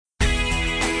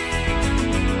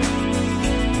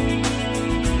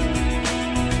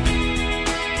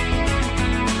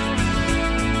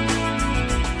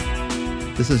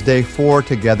This is day 4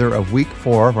 together of week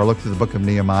 4 of our look through the book of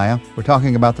Nehemiah. We're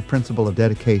talking about the principle of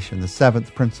dedication, the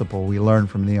 7th principle we learned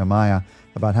from Nehemiah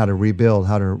about how to rebuild,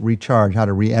 how to recharge, how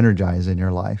to re-energize in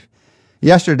your life.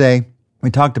 Yesterday, we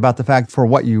talked about the fact for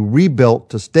what you rebuilt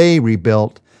to stay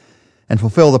rebuilt and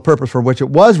fulfill the purpose for which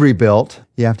it was rebuilt,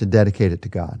 you have to dedicate it to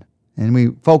God. And we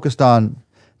focused on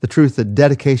the truth that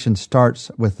dedication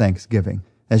starts with thanksgiving.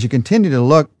 As you continue to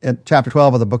look at chapter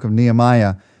 12 of the book of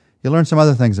Nehemiah, you learn some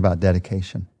other things about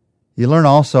dedication. You learn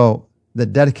also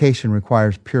that dedication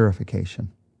requires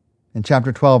purification. In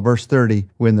chapter 12, verse 30,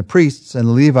 when the priests and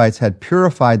the Levites had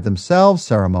purified themselves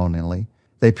ceremonially,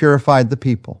 they purified the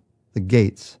people, the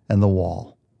gates, and the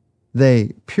wall.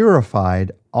 They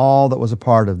purified all that was a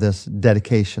part of this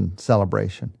dedication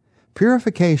celebration.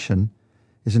 Purification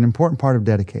is an important part of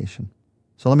dedication.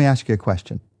 So let me ask you a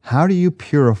question. How do you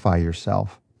purify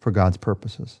yourself for God's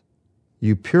purposes?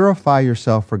 You purify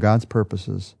yourself for God's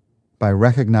purposes by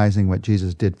recognizing what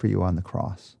Jesus did for you on the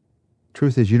cross.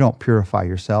 Truth is, you don't purify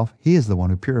yourself. He is the one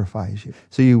who purifies you.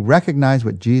 So you recognize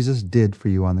what Jesus did for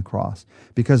you on the cross.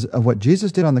 Because of what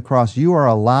Jesus did on the cross, you are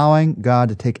allowing God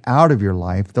to take out of your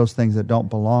life those things that don't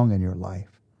belong in your life.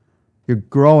 You're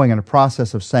growing in a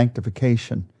process of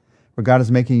sanctification where God is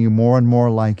making you more and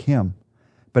more like Him.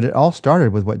 But it all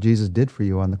started with what Jesus did for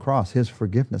you on the cross, His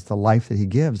forgiveness, the life that He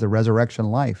gives, the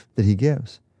resurrection life that He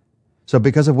gives. So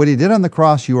because of what He did on the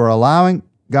cross, you are allowing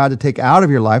God to take out of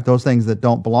your life those things that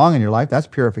don't belong in your life. That's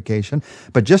purification.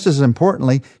 But just as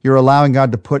importantly, you're allowing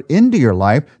God to put into your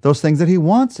life those things that He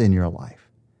wants in your life.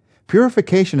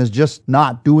 Purification is just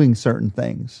not doing certain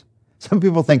things. Some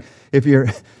people think if you're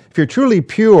truly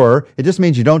pure, it just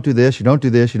means you don't do this, you don't do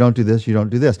this, you don't do this, you don't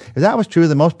do this. If that was true,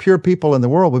 the most pure people in the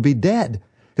world would be dead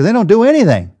because they don't do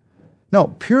anything. No,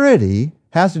 purity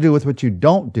has to do with what you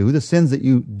don't do, the sins that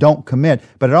you don't commit,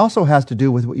 but it also has to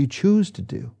do with what you choose to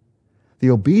do, the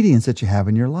obedience that you have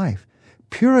in your life.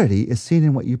 Purity is seen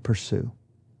in what you pursue.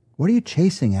 What are you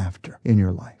chasing after in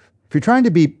your life? If you're trying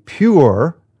to be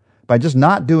pure by just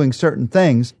not doing certain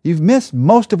things, you've missed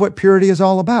most of what purity is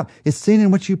all about. It's seen in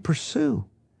what you pursue.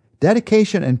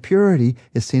 Dedication and purity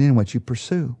is seen in what you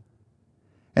pursue.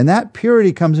 And that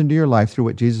purity comes into your life through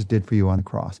what Jesus did for you on the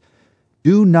cross.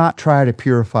 Do not try to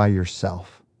purify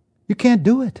yourself. You can't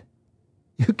do it.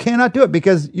 You cannot do it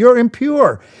because you're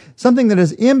impure. Something that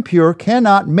is impure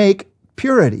cannot make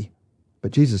purity.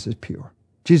 But Jesus is pure.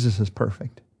 Jesus is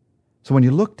perfect. So when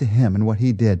you look to Him and what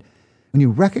He did, when you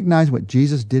recognize what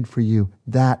Jesus did for you,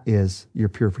 that is your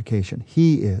purification.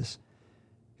 He is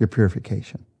your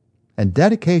purification. And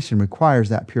dedication requires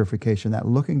that purification, that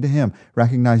looking to Him,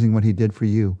 recognizing what He did for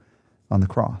you on the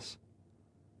cross.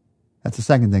 That's the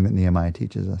second thing that Nehemiah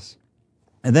teaches us.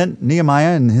 And then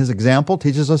Nehemiah, in his example,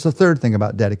 teaches us a third thing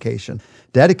about dedication.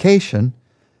 Dedication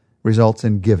results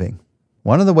in giving.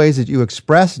 One of the ways that you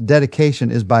express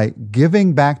dedication is by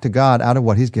giving back to God out of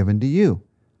what He's given to you.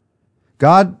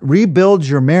 God rebuilds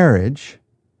your marriage,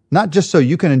 not just so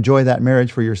you can enjoy that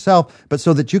marriage for yourself, but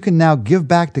so that you can now give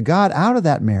back to God out of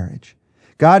that marriage.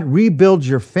 God rebuilds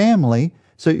your family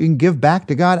so you can give back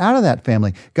to God out of that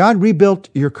family. God rebuilt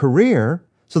your career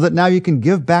so that now you can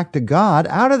give back to God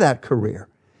out of that career.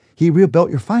 He rebuilt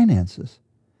your finances,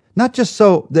 not just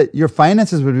so that your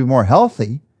finances would be more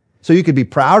healthy, so you could be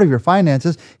proud of your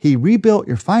finances. He rebuilt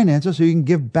your finances so you can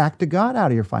give back to God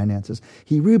out of your finances.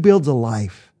 He rebuilds a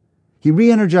life. He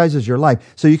re-energizes your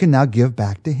life so you can now give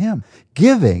back to Him.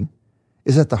 Giving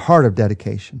is at the heart of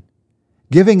dedication.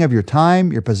 Giving of your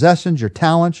time, your possessions, your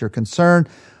talents, your concern,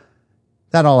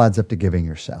 that all adds up to giving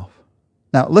yourself.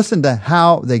 Now, listen to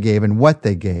how they gave and what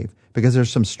they gave, because there's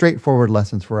some straightforward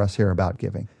lessons for us here about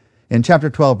giving. In chapter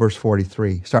 12, verse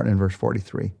 43, starting in verse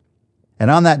 43, and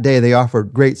on that day they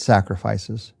offered great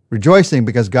sacrifices, rejoicing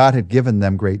because God had given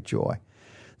them great joy.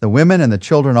 The women and the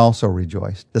children also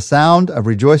rejoiced. The sound of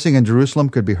rejoicing in Jerusalem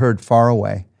could be heard far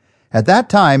away. At that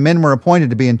time, men were appointed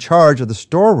to be in charge of the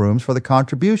storerooms for the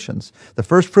contributions, the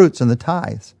first fruits and the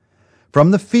tithes.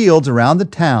 From the fields around the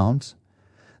towns,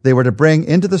 they were to bring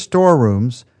into the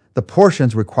storerooms the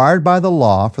portions required by the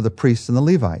law for the priests and the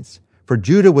Levites. For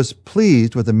Judah was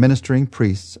pleased with the ministering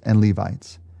priests and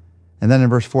Levites. And then in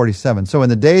verse 47, so in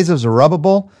the days of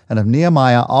Zerubbabel and of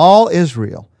Nehemiah, all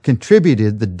Israel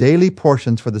contributed the daily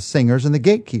portions for the singers and the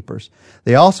gatekeepers.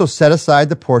 They also set aside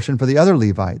the portion for the other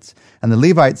Levites, and the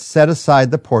Levites set aside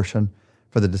the portion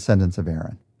for the descendants of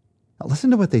Aaron. Now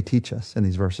listen to what they teach us in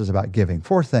these verses about giving.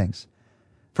 4 things.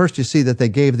 First, you see that they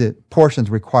gave the portions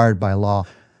required by law.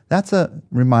 That's a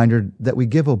reminder that we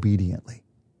give obediently.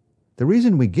 The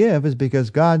reason we give is because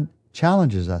God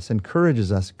challenges us, encourages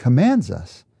us, commands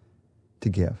us to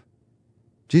give.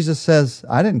 Jesus says,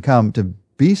 I didn't come to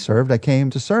be served. I came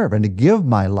to serve and to give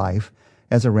my life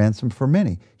as a ransom for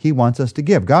many. He wants us to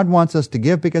give. God wants us to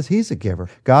give because He's a giver.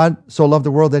 God so loved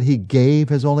the world that He gave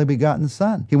His only begotten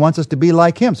Son. He wants us to be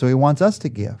like Him, so He wants us to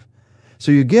give.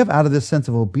 So you give out of this sense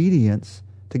of obedience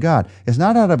to God. It's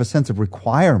not out of a sense of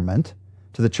requirement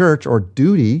to the church or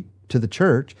duty to the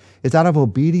church. It's out of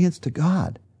obedience to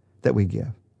God that we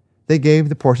give. They gave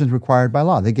the portions required by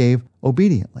law. They gave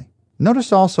obediently.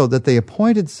 Notice also that they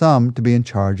appointed some to be in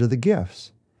charge of the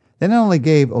gifts. They not only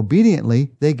gave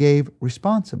obediently, they gave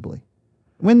responsibly.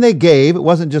 When they gave, it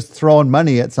wasn't just throwing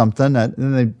money at something and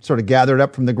then they sort of gathered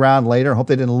up from the ground later, hope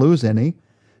they didn't lose any.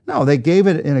 No, they gave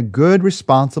it in a good,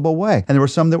 responsible way. And there were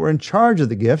some that were in charge of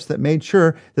the gifts that made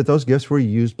sure that those gifts were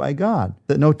used by God,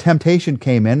 that no temptation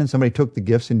came in and somebody took the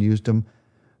gifts and used them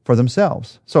for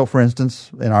themselves. So, for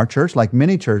instance, in our church, like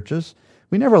many churches,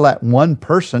 we never let one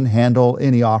person handle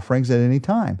any offerings at any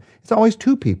time. It's always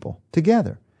two people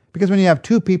together. Because when you have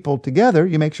two people together,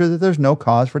 you make sure that there's no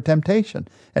cause for temptation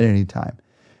at any time.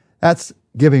 That's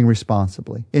giving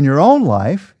responsibly. In your own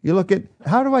life, you look at,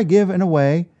 how do I give in a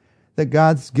way that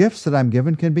God's gifts that I'm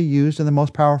given can be used in the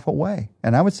most powerful way?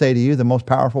 And I would say to you, the most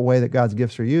powerful way that God's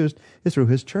gifts are used is through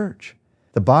His church.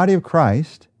 The body of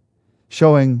Christ,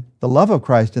 showing the love of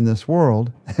Christ in this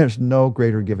world, there's no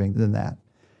greater giving than that.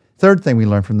 Third thing we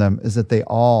learn from them is that they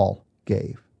all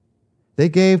gave. They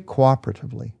gave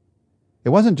cooperatively. It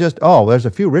wasn't just, oh, there's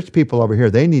a few rich people over here,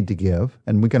 they need to give,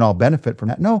 and we can all benefit from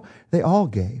that. No, they all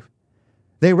gave.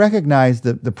 They recognized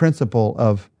the principle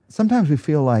of, sometimes we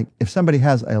feel like if somebody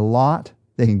has a lot,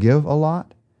 they can give a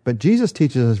lot. But Jesus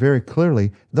teaches us very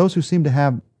clearly, those who seem to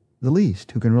have the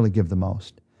least, who can really give the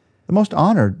most. The most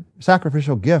honored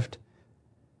sacrificial gift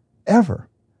ever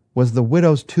was the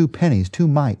widow's 2 pennies, 2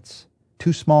 mites,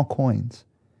 2 small coins.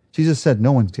 Jesus said,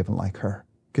 no one's given like her,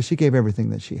 because she gave everything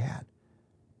that she had.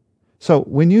 So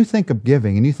when you think of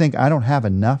giving and you think, I don't have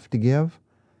enough to give,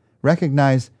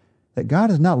 recognize that God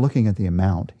is not looking at the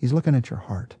amount. He's looking at your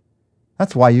heart.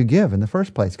 That's why you give in the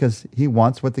first place, because He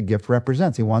wants what the gift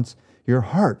represents. He wants your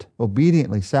heart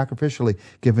obediently, sacrificially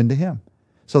given to Him.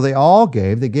 So they all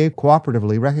gave. They gave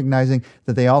cooperatively, recognizing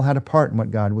that they all had a part in what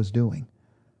God was doing.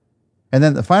 And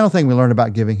then the final thing we learn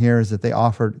about giving here is that they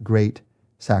offered great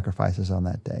sacrifices on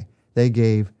that day. They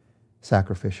gave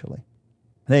sacrificially.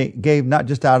 They gave not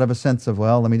just out of a sense of,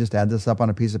 well, let me just add this up on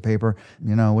a piece of paper.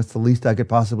 What's the least I could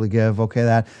possibly give? Okay,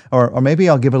 that. Or maybe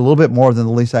I'll give it a little bit more than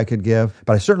the least I could give,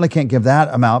 but I certainly can't give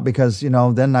that amount because,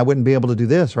 then I wouldn't be able to do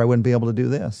this or I wouldn't be able to do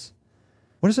this.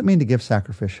 What does it mean to give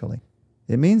sacrificially?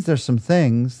 It means there's some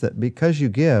things that because you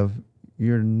give,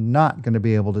 you're not going to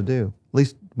be able to do. At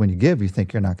least when you give, you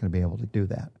think you're not going to be able to do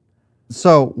that.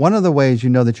 So one of the ways you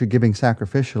know that you're giving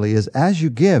sacrificially is as you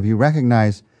give, you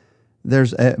recognize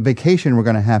there's a vacation we're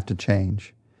going to have to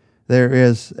change. There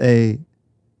is a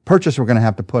purchase we're going to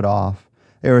have to put off.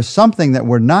 There is something that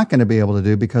we're not going to be able to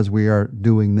do because we are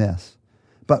doing this.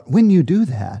 But when you do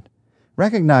that,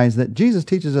 recognize that Jesus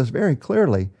teaches us very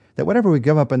clearly that whatever we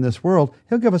give up in this world,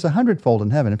 He'll give us 100-fold in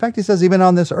heaven. In fact, He says even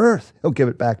on this earth, He'll give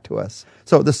it back to us.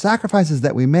 So the sacrifices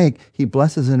that we make, He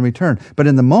blesses in return. But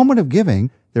in the moment of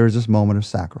giving, there is this moment of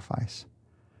sacrifice.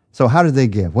 So how did they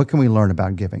give? What can we learn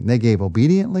about giving? They gave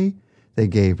obediently, they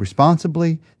gave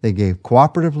responsibly, they gave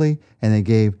cooperatively, and they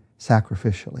gave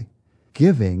sacrificially.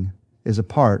 Giving is a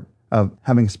part of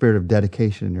having a spirit of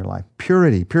dedication in your life.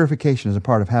 Purification is a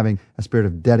part of having a spirit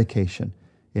of dedication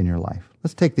in your life.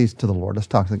 Let's take these to the Lord. Let's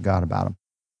talk to God about them.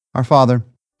 Our Father,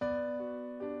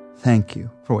 thank You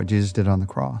for what Jesus did on the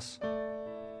cross.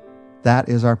 That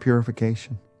is our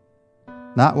purification.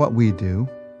 Not what we do,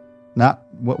 not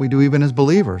what we do even as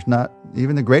believers, not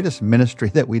even the greatest ministry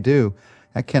that we do.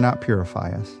 That cannot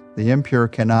purify us. The impure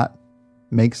cannot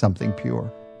make something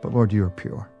pure. But Lord, You are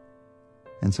pure.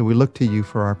 And so we look to You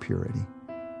for our purity,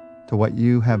 to what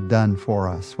You have done for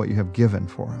us, what You have given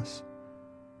for us.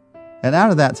 And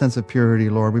out of that sense of purity,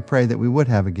 Lord, we pray that we would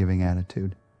have a giving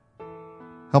attitude.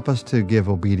 Help us to give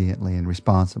obediently and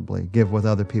responsibly, give with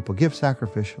other people, give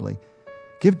sacrificially,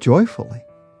 give joyfully,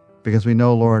 because we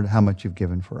know, Lord, how much You've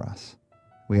given for us.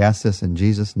 We ask this in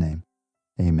Jesus' name.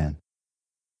 Amen.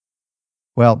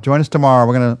 Well, join us tomorrow.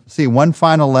 We're going to see one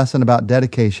final lesson about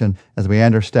dedication as we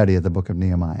end our study of the book of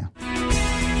Nehemiah.